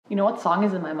You know what song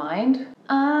is in my mind?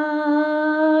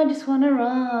 I just wanna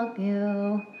rock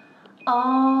you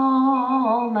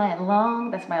all night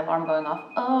long. That's my alarm going off.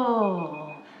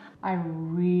 Oh, I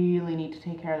really need to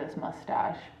take care of this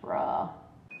mustache, bruh.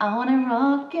 I wanna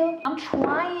rock you. I'm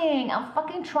trying, I'm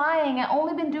fucking trying. I've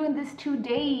only been doing this 2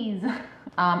 days.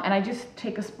 And I just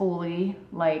take a spoolie,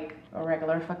 like a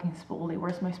regular fucking spoolie.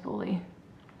 Where's my spoolie?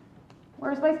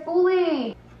 Where's my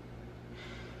spoolie?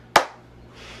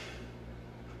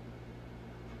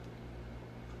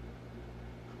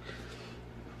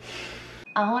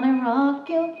 I wanna rock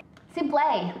you. See,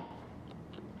 play.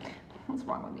 What's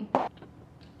wrong with me?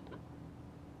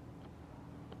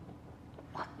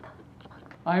 What the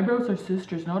fuck? Eyebrows are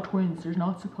sisters, not twins. They're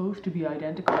not supposed to be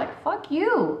identical. Like, fuck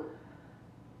you.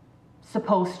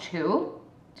 Supposed to.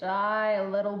 Die,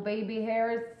 little baby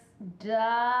hairs. Die.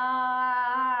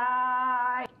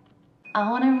 I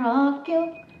wanna rock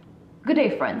you. Good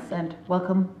day, friends, and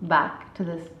welcome back to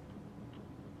this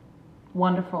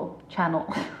wonderful channel.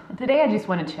 Today I just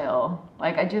want to chill.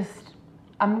 Like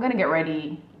I'm gonna get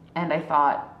ready, and I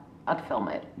thought I'd film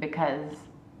it because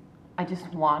I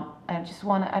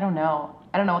don't know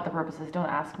what the purpose is, don't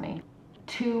ask me.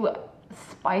 To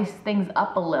spice things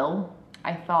up a little,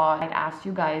 I thought I'd ask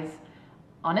you guys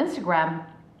on Instagram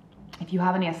if you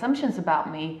have any assumptions about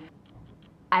me.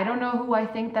 I don't know who I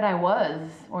think that I was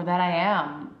or that I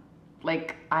am.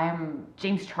 Like I'm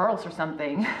James Charles or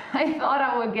something. I thought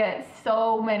I would get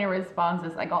so many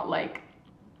responses. I got like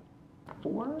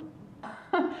 4.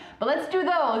 But let's do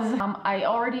those. I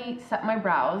already set my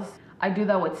brows. I do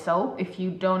that with soap. If you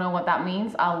don't know what that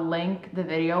means, I'll link the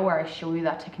video where I show you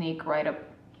that technique right up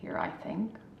here, I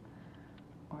think.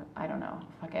 Or I don't know,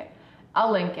 fuck it. I'll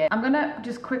link it. I'm gonna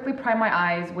just quickly prime my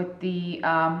eyes with the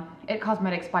It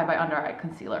Cosmetics by Under Eye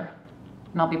Concealer.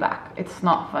 And I'll be back. It's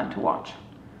not fun to watch.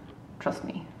 Trust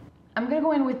me. I'm gonna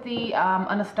go in with the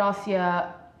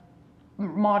Anastasia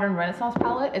Modern Renaissance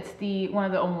palette. It's one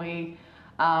of the only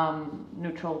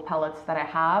neutral palettes that I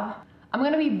have. I'm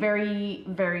gonna be very,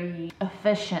 very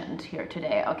efficient here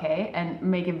today, okay? And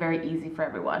make it very easy for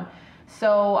everyone.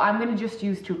 So I'm gonna just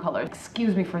use 2 colors.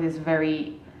 Excuse me for this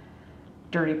very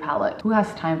dirty palette. Who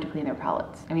has time to clean their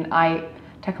palettes? I mean, I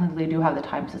technically do have the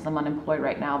time since I'm unemployed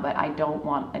right now, but I don't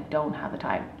have the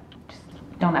time.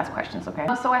 Don't ask questions, okay?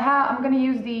 So I'm gonna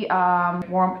use the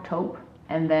Warm Taupe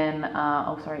and then,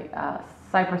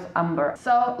 Cypress Umber.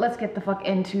 So let's get the fuck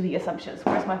into the assumptions.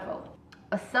 Where's my phone?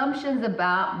 Assumptions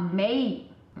about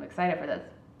me. I'm excited for this.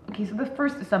 Okay, so the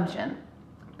first assumption.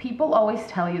 People always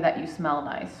tell you that you smell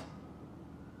nice.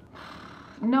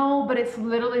 No, but it's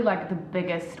literally like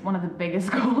one of the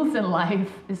biggest goals in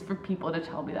life is for people to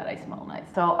tell me that I smell nice.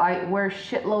 So I wear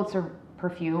shitloads of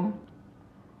perfume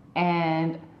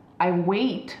and I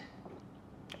wait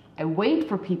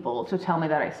for people to tell me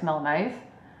that I smell nice,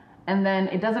 and then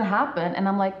it doesn't happen, and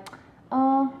I'm like,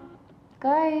 oh,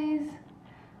 guys,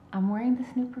 I'm wearing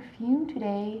this new perfume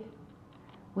today.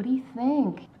 What do you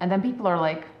think? And then people are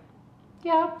like,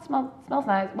 yeah, it smells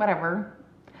nice, whatever.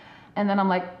 And then I'm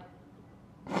like,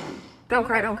 don't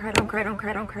cry, don't cry, don't cry, don't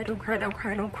cry, don't cry, don't cry, don't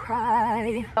cry, don't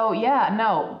cry. Oh yeah,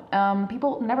 no,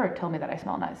 people never tell me that I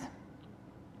smell nice.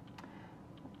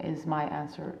 Is my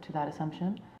answer to that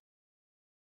assumption.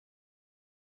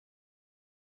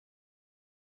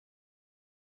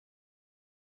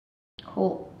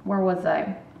 Cool, where was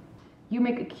I? You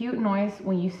make a cute noise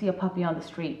when you see a puppy on the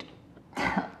street.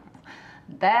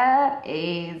 That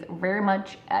is very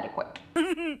much adequate.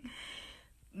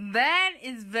 That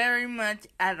is very much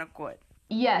adequate.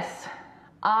 Yes,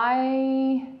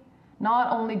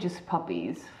 not only just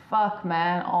puppies, fuck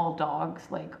man, all dogs,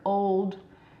 like old,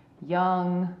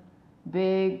 young,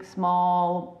 big,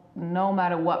 small, no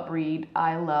matter what breed,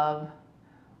 I love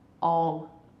all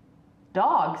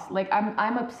dogs. Like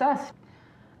I'm obsessed.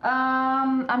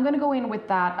 I'm gonna go in with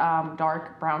that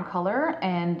dark brown color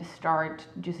and start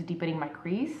just deepening my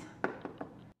crease.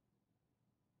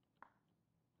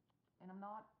 And I'm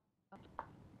not.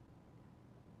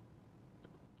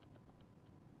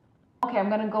 Okay, I'm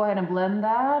gonna go ahead and blend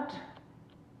that.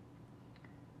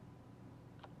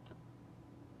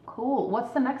 Cool.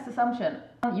 What's the next assumption?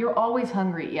 You're always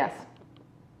hungry. Yes.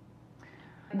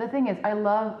 The thing is, I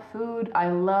love food. I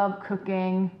love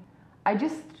cooking. I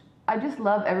just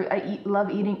love love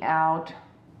eating out.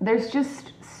 There's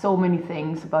just so many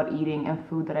things about eating and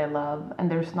food that I love,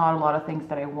 and there's not a lot of things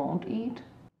that I won't eat.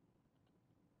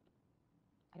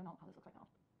 I don't know how this looks right now,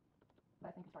 but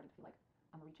I think I'm starting to feel like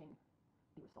I'm reaching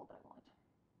the result that I want.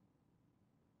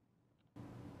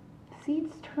 See,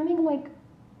 it's turning like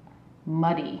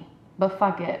muddy, but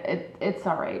fuck it. It's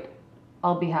all right.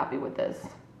 I'll be happy with this.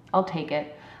 I'll take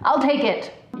it. I'll take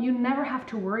it. You never have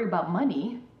to worry about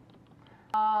money.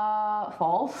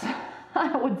 False.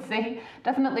 I would say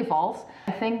definitely false.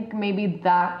 I think maybe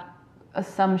that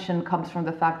assumption comes from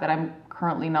the fact that I'm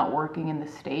currently not working in the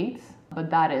States, but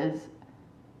that is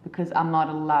because I'm not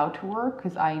allowed to work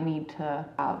because I need to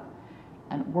have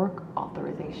a work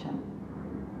authorization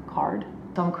card.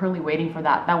 So I'm currently waiting for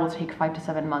that. That will take 5 to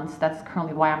 7 months. That's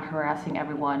currently why I'm harassing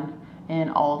everyone in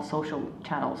all social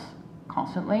channels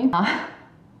constantly.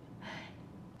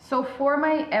 So for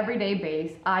my everyday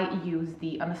base, I use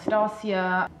the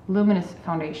Anastasia Luminous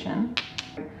Foundation.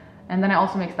 And then I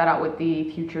also mix that out with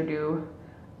the Future Dew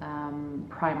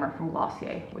primer from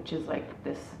Glossier, which is like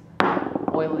this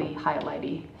oily,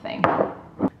 highlighty thing.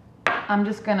 I'm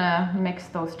just gonna mix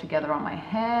those together on my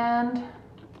hand.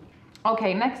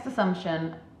 Okay, next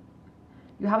assumption.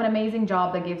 You have an amazing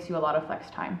job that gives you a lot of flex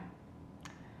time.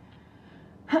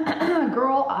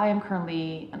 Girl, I am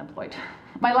currently unemployed.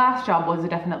 My last job was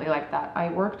definitely like that. I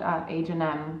worked at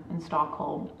H&M in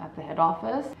Stockholm at the head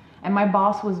office, and my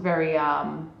boss was very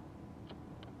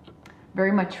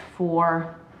much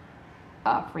for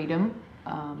freedom.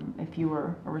 If you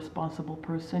were a responsible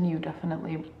person, you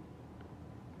definitely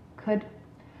could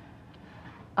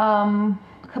come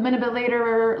in a bit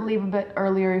later, leave a bit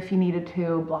earlier if you needed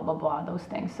to, blah, blah, blah, those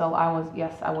things. So I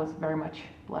was very much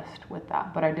blessed with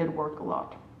that, but I did work a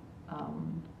lot.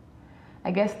 I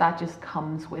guess that just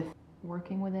comes with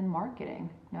working within marketing,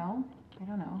 no? I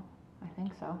don't know, I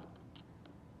think so.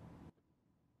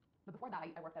 But before that,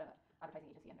 I worked at an advertising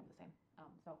agency and it was the same,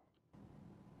 so.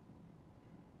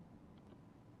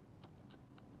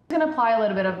 I'm gonna apply a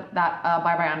little bit of that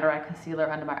Bye Bye Under Eye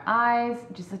Concealer under my eyes,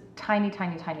 just a tiny,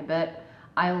 tiny, tiny bit.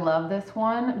 I love this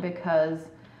one because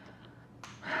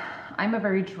I'm a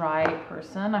very dry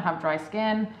person. I have dry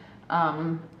skin,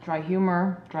 dry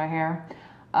humor, dry hair.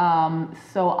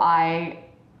 So I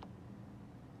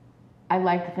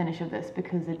like the finish of this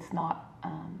because it's not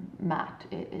matte.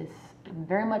 It is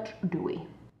very much dewy.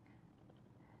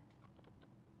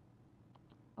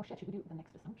 Oh shit, you could do the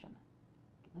next assumption.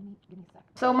 Give me a sec.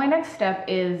 So my next step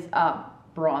is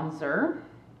bronzer.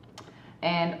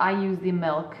 And I use the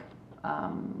Milk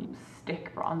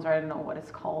stick bronzer. I don't know what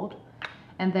it's called.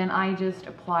 And then I just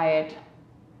apply it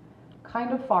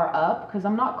kind of far up because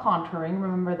I'm not contouring,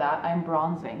 remember that, I'm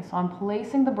bronzing. So I'm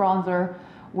placing the bronzer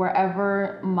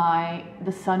wherever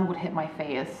the sun would hit my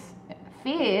face.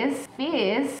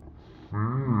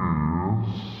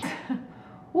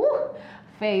 Woo!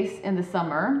 Face in the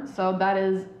summer. So that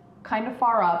is kind of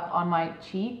far up on my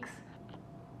cheeks,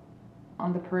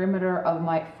 on the perimeter of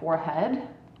my forehead.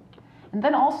 And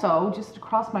then also just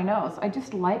across my nose. I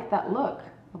just like that look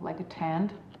of like a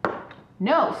tanned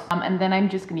nose. And then I'm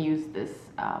just gonna use this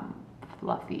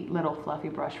little fluffy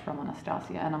brush from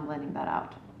Anastasia and I'm blending that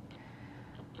out.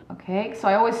 Okay, so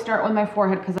I always start with my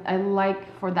forehead because I like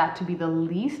for that to be the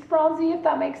least bronzy, if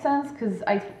that makes sense, because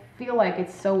I feel like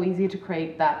it's so easy to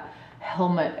create that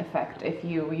helmet effect if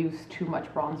you use too much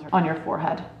bronzer on your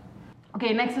forehead.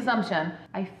 Okay, next assumption.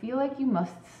 I feel like you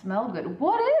must smell good.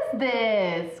 What is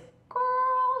this?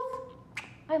 Girls,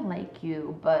 I like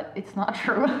you, but it's not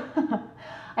true.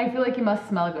 I feel like you must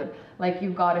smell good. Like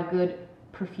you've got a good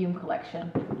perfume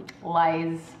collection.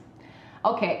 Lies.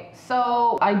 Okay,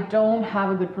 so I don't have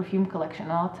a good perfume collection,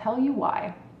 and I'll tell you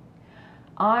why.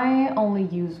 I only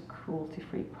use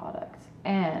cruelty-free products,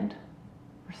 and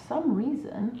for some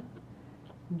reason,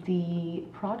 the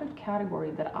product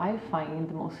category that I find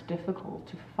the most difficult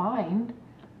to find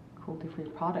cruelty-free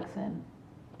products in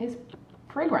is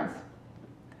fragrance.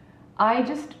 I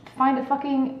just find it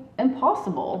fucking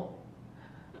impossible.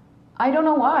 I don't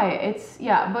know why.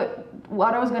 But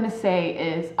what I was gonna say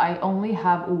is I only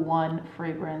have one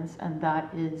fragrance, and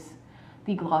that is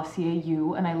the Glossier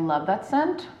You, and I love that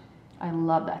scent. I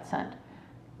love that scent.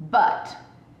 But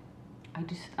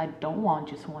I don't want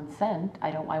just one scent.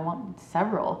 I want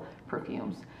several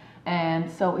perfumes.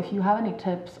 And so if you have any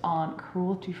tips on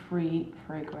cruelty-free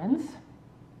fragrance,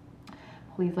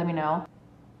 please let me know.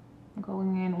 I'm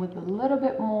going in with a little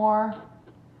bit more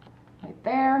right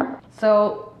there.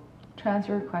 So to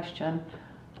answer your question,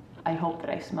 I hope that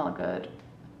I smell good,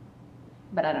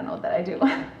 but I don't know that I do.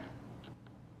 I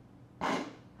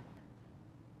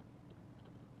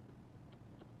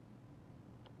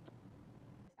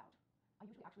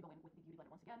usually actually go in with the beauty blender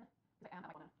once again, because I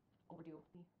want to overdo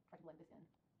try to blend this in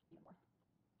even more.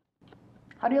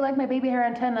 How do you like my baby hair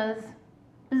antennas?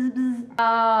 Bzz,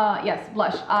 bzz. Yes,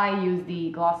 blush. I use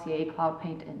the Glossier Cloud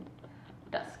Paint in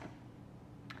Dusk.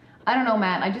 I don't know,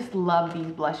 man. I just love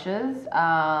these blushes.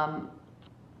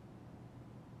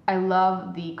 I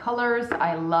love the colors.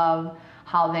 I love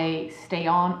how they stay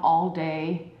on all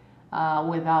day.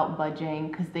 without budging,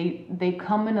 because they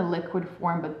come in a liquid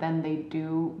form, but then they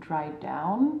do dry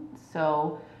down.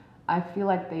 So I feel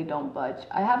like they don't budge.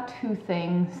 I have two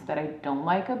things that I don't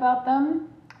like about them.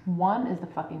 One is the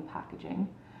fucking packaging.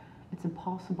 It's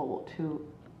impossible to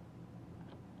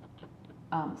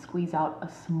squeeze out a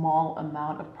small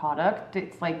amount of product.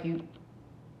 It's like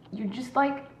you're just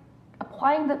like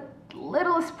applying the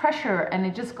littlest pressure and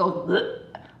it just goes bleh,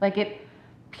 like it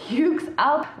pukes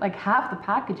out like half the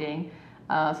packaging.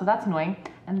 So that's annoying.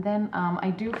 And then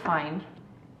I do find,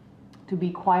 to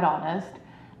be quite honest,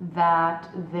 that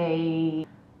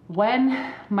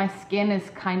when my skin is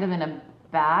kind of in a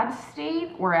bad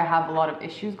state where I have a lot of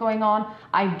issues going on,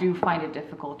 I do find it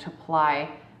difficult to apply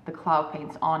the cloud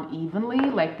paints on evenly.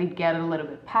 Like they get a little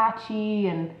bit patchy,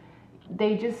 and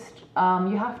they just,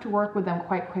 you have to work with them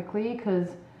quite quickly because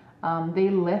they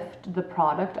lift the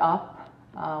product up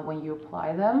when you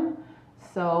apply them.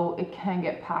 So it can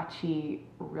get patchy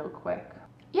real quick.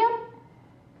 Yep.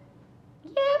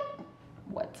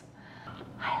 What?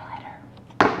 Highlighter.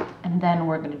 And then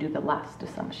we're gonna do the last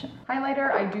assumption.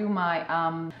 Highlighter, I do my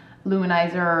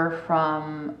luminizer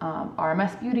from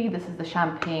RMS Beauty. This is the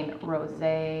Champagne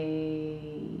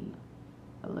Rosé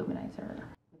Luminizer.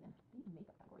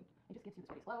 Makeup category. It just gets you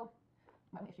very slow.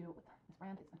 My only issue with this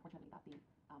brand is unfortunately that the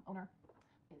owner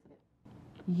is a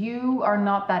bit... You are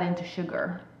not that into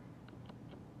sugar.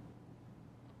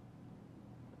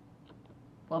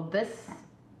 Well, this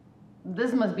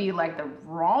must be like the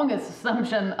wrongest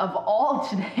assumption of all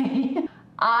today.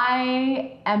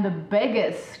 I am the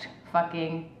biggest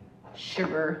fucking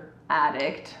sugar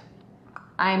addict.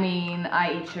 I mean,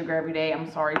 I eat sugar every day. I'm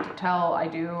sorry to tell, I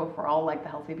do. For all like the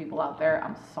healthy people out there,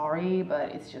 I'm sorry, but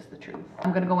it's just the truth.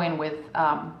 I'm gonna go in with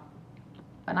an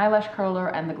eyelash curler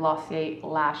and the Glossier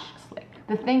Lash Slick.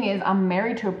 The thing is, I'm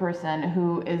married to a person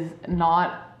who is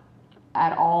not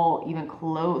at all even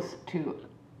close to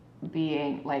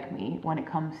being like me when it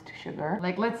comes to sugar.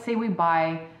 Like, let's say we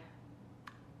buy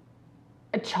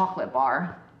a chocolate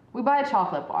bar. We buy a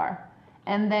chocolate bar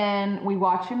and then we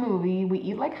watch a movie, we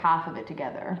eat like half of it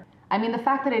together. I mean, the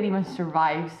fact that it even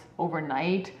survives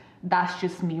overnight, that's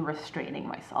just me restraining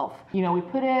myself. You know, we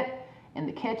put it in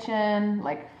the kitchen,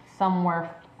 like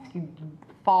somewhere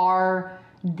far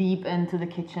deep into the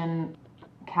kitchen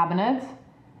cabinet,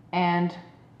 and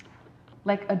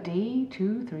like a day,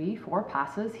 2, 3, 4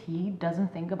 passes, he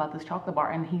doesn't think about this chocolate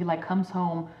bar, and he like comes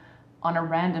home on a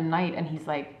random night and he's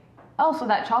like, oh, so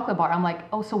that chocolate bar. I'm like,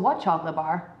 oh, so what chocolate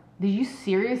bar? Did you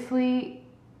seriously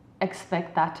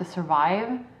expect that to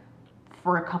survive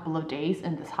for a couple of days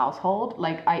in this household?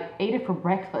 Like, I ate it for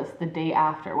breakfast the day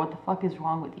after. What the fuck is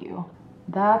wrong with you?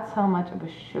 That's how much of a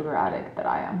sugar addict that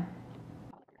I am.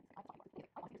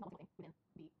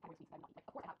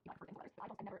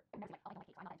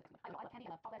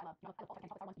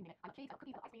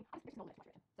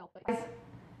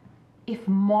 If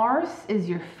Mars is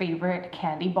your favorite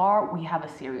candy bar, we have a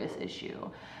serious issue,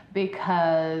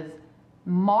 because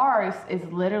Mars is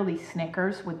literally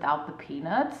Snickers without the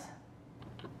peanuts.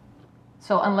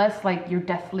 So unless like you're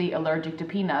deathly allergic to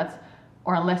peanuts,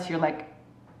 or unless you're like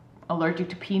allergic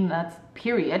to peanuts,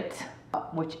 period,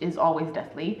 which is always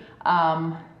deathly,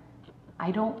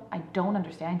 I don't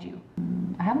understand you.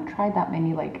 I haven't tried that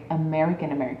many like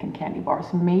American candy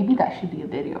bars. Maybe that should be a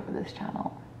video for this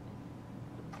channel.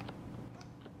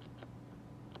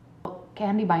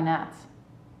 Candy by Nats.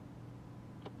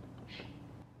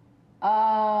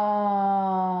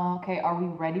 Okay, are we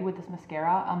ready with this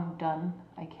mascara? I'm done.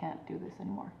 I can't do this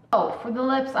anymore. Oh, for the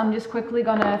lips, I'm just quickly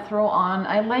gonna throw on,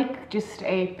 I like just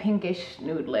a pinkish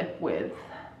nude lip with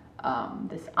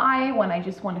this eye when I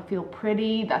just want to feel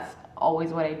pretty. That's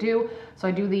always what I do. So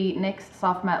I do the NYX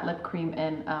Soft Matte Lip Cream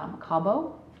in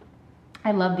Cabo.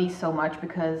 I love these so much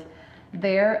because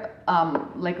they're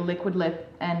like liquid lip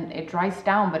and it dries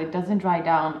down, but it doesn't dry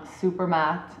down super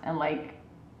matte and like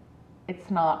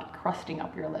it's not crusting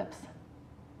up your lips.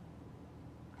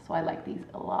 So I like these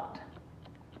a lot.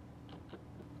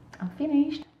 I'm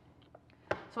finished.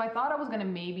 So I thought I was gonna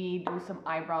maybe do some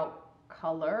eyebrow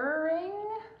coloring,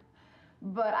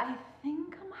 but I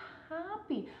think I'm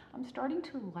happy. I'm starting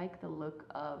to like the look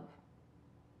of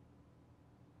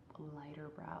lighter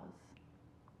brows.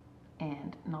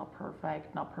 And not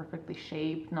perfect, not perfectly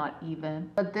shaped, not even.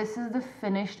 But this is the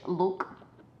finished look.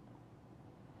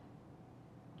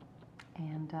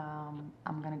 And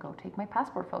I'm gonna go take my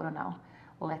passport photo now.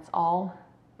 Let's all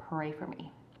pray for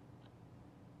me.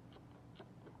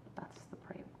 That's the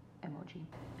pray emoji.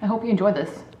 I hope you enjoyed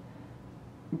this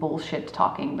bullshit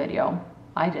talking video.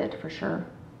 I did, for sure.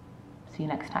 See you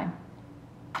next time.